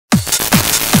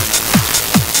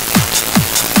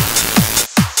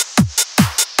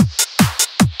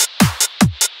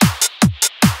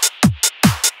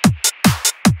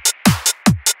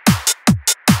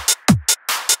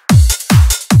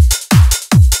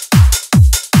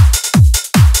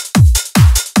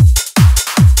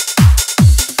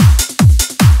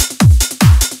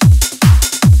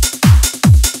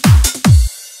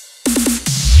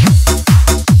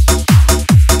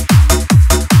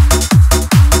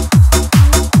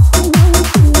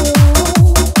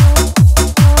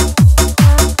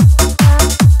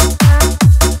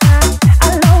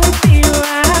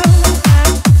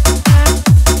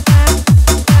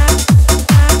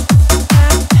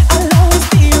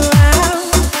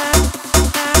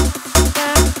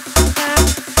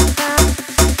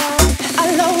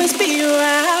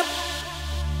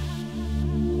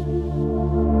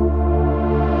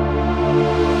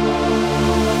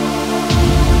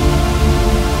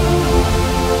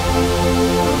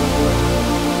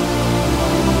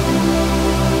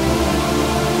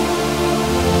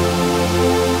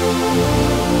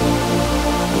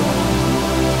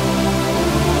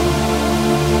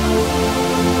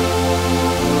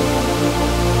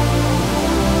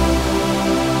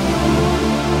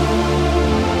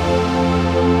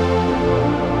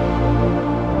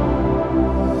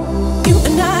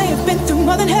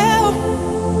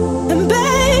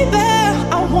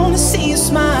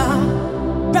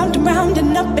round and round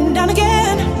and up and down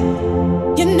again.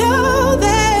 You know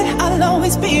that I'll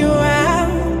always be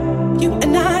around. You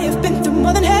and I have been through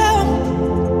more than hell,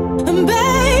 and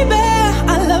baby,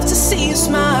 I love to see you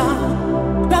smile,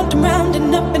 round and round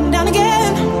and up and down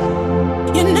again.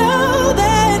 You know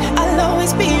that I'll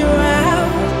always be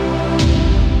around.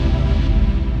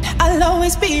 I'll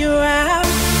always be around.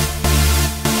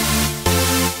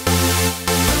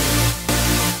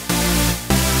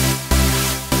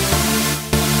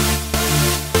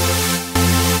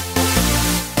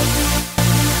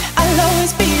 I'll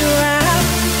always be around.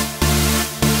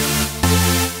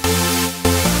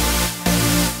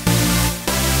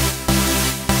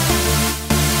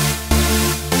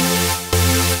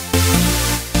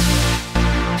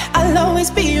 I'll always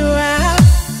be around.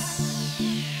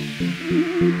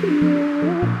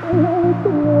 I'll always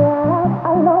be around.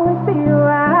 I'll always be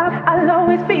around. I'll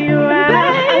always be around.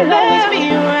 I'll always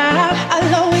be around.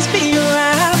 I'll always be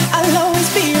around. I'll always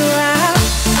be around.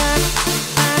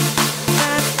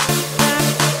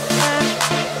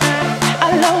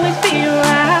 I'll always be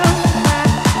around.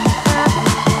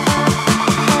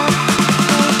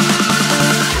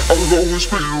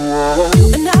 You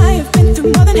and I have been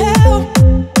through more than hell,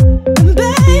 and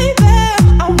baby,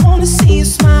 I wanna see you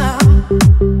smile,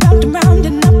 round and round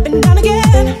and up and down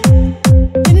again.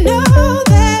 You know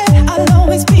that I'll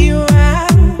always be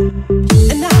around. You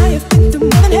and I have been through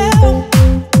more than hell,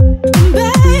 and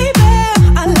baby,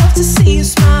 I love to see you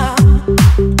smile,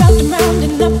 round and round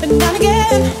and up and down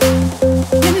again.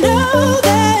 You know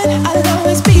that I'll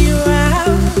always be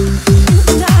around. You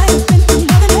and I have been through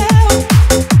more than hell,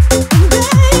 and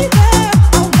baby,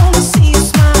 I wanna see you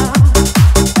smile,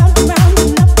 round and round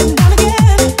and up and down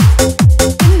again.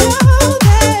 You know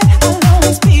that I'll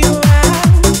always be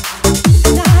around. You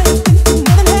and I have been through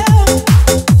more than hell,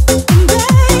 and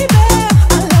baby,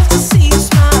 I love to see you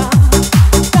smile,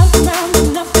 round and round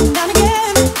and up and down again.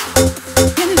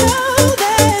 You know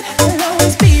that I'll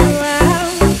always be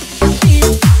around.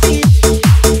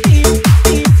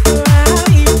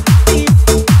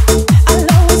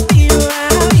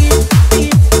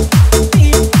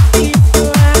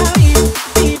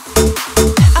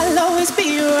 I'll always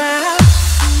be around.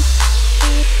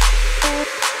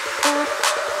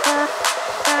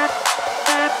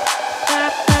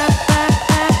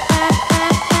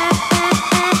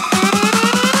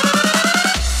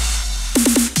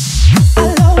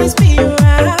 I'll always be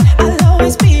around. I'll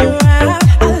always be around.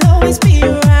 I'll always be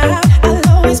around. I'll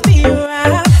always be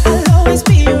around. I'll always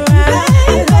be around.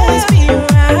 I'll always be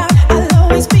around. I'll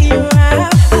always be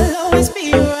around. I'll always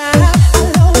be around. I'll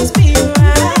always be around. I'll always be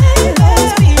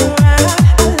around.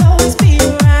 I'll always be around. I'll always be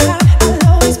around. I'll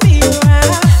always be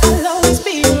around. I'll always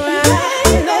be around.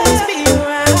 I'll always be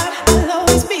around. I'll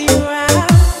always be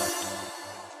around.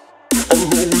 I'll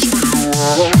always